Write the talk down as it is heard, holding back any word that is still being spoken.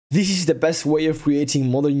This is the best way of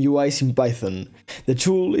creating modern UIs in Python. The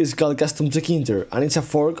tool is called CustomTkinter and it's a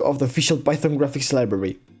fork of the official Python graphics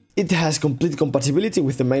library. It has complete compatibility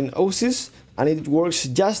with the main OSs and it works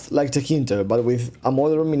just like Tkinter but with a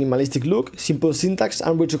modern minimalistic look, simple syntax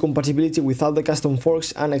and retrocompatibility with all the custom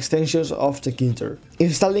forks and extensions of Tkinter.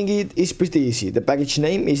 Installing it is pretty easy. The package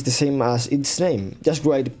name is the same as its name. Just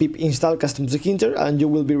write pip install CustomTkinter and you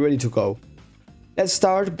will be ready to go. Let's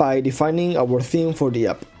start by defining our theme for the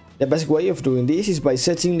app. The best way of doing this is by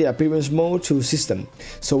setting the appearance mode to system,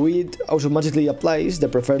 so it automatically applies the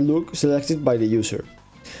preferred look selected by the user.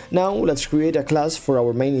 Now let's create a class for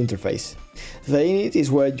our main interface. The init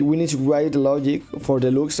is where we need to write the logic for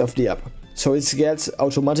the looks of the app, so it gets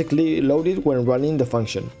automatically loaded when running the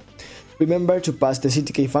function. Remember to pass the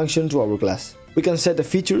CTK function to our class. We can set the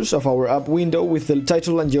features of our app window with the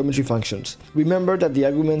title and geometry functions. Remember that the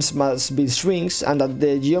arguments must be strings and that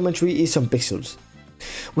the geometry is on pixels.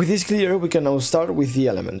 With this clear, we can now start with the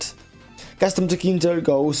elements. CustomTkinter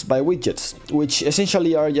goes by widgets, which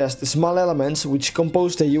essentially are just small elements which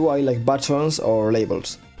compose the UI like buttons or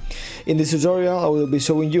labels. In this tutorial, I will be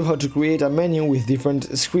showing you how to create a menu with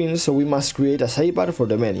different screens, so we must create a sidebar for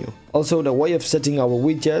the menu. Also, the way of setting our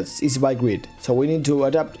widgets is by grid, so we need to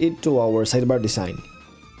adapt it to our sidebar design.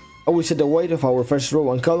 I will set the weight of our first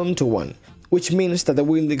row and column to 1, which means that it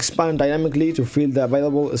will expand dynamically to fill the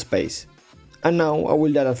available space. And now I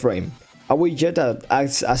will add a frame, a widget that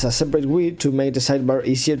acts as a separate grid to make the sidebar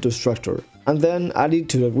easier to structure, and then add it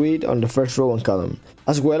to the grid on the first row and column,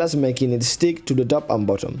 as well as making it stick to the top and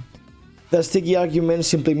bottom. The sticky argument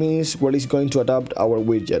simply means where it's going to adapt our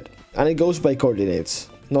widget, and it goes by coordinates,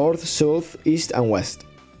 north, south, east and west.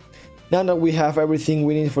 Now that we have everything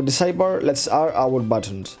we need for the sidebar, let's add our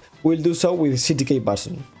buttons. We'll do so with CTK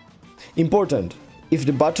button. Important! If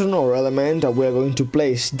the button or element that we are going to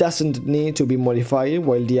place doesn't need to be modified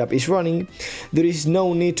while the app is running, there is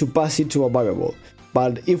no need to pass it to a variable.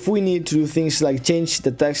 But if we need to do things like change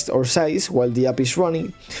the text or size while the app is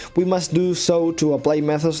running, we must do so to apply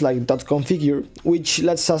methods like .configure, which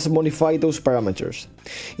lets us modify those parameters.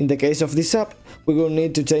 In the case of this app, we won't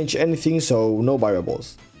need to change anything, so no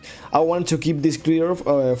variables. I want to keep this clear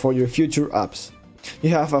for your future apps.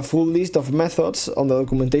 You have a full list of methods on the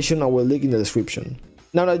documentation I will link in the description.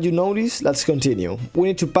 Now that you know this, let's continue. We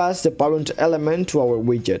need to pass the parent element to our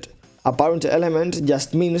widget. A parent element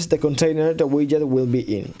just means the container the widget will be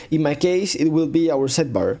in. In my case, it will be our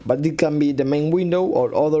sidebar, but it can be the main window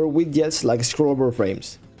or other widgets like scrollable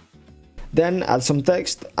frames. Then add some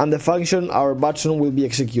text and the function our button will be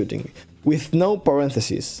executing, with no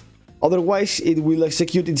parentheses. Otherwise, it will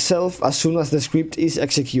execute itself as soon as the script is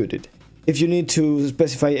executed. If you need to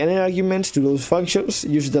specify any arguments to those functions,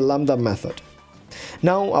 use the lambda method.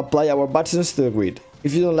 Now apply our buttons to the grid.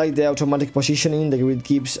 If you don't like the automatic positioning the grid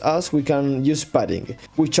gives us, we can use padding,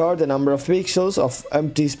 which are the number of pixels of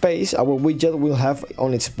empty space our widget will have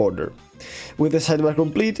on its border. With the sidebar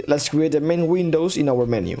complete, let's create the main windows in our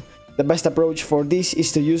menu. The best approach for this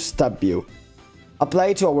is to use tab view.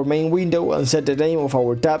 Apply to our main window and set the name of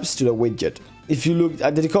our tabs to the widget. If you look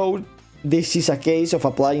at the code, this is a case of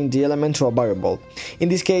applying the element to a variable, in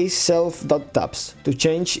this case self.tabs, to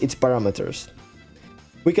change its parameters.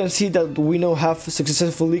 We can see that we now have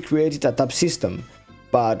successfully created a tab system,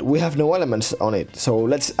 but we have no elements on it, so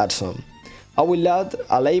let's add some. I will add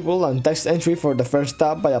a label and text entry for the first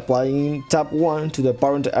tab by applying tab 1 to the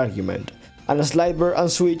parent argument, and a slider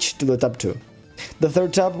and switch to the tab 2. The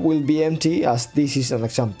third tab will be empty as this is an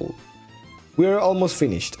example. We are almost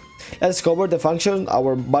finished. Let's cover the function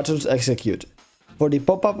our buttons execute. For the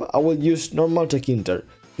pop-up, I will use normal Tkinter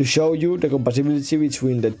to show you the compatibility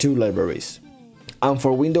between the two libraries. And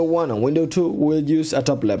for window 1 and window 2, we'll use a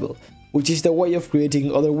top level, which is the way of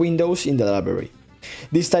creating other windows in the library.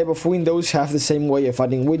 This type of windows have the same way of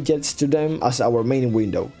adding widgets to them as our main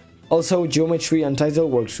window. Also, geometry and title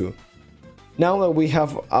work too. Now that we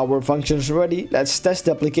have our functions ready, let's test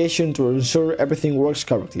the application to ensure everything works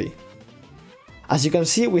correctly. As you can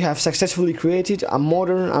see, we have successfully created a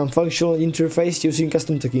modern and functional interface using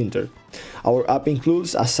CustomTkinter. Our app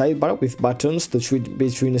includes a sidebar with buttons to switch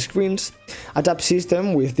between screens, a tab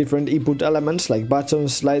system with different input elements like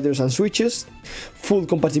buttons, sliders and switches, full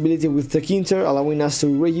compatibility with Tkinter allowing us to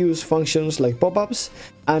reuse functions like pop-ups,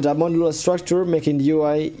 and a modular structure making the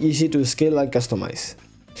UI easy to scale and customize.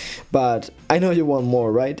 But I know you want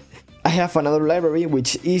more, right? I have another library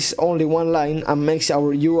which is only one line and makes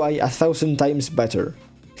our UI 1,000 times better.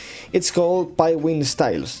 It's called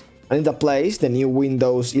pywinstyles, and it applies the new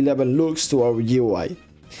Windows 11 looks to our UI.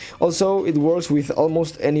 Also, it works with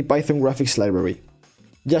almost any Python graphics library.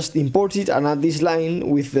 Just import it and add this line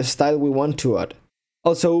with the style we want to add.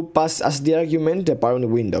 Also, pass as the argument the parent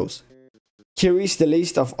windows. Here is the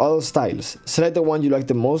list of all styles. Select the one you like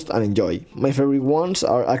the most and enjoy. My favorite ones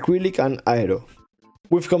are acrylic and aero.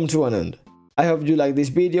 We've come to an end. I hope you like this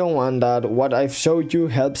video and that what I've showed you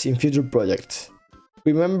helps in future projects.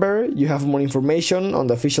 Remember, you have more information on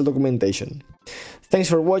the official documentation. Thanks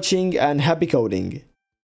for watching and happy coding!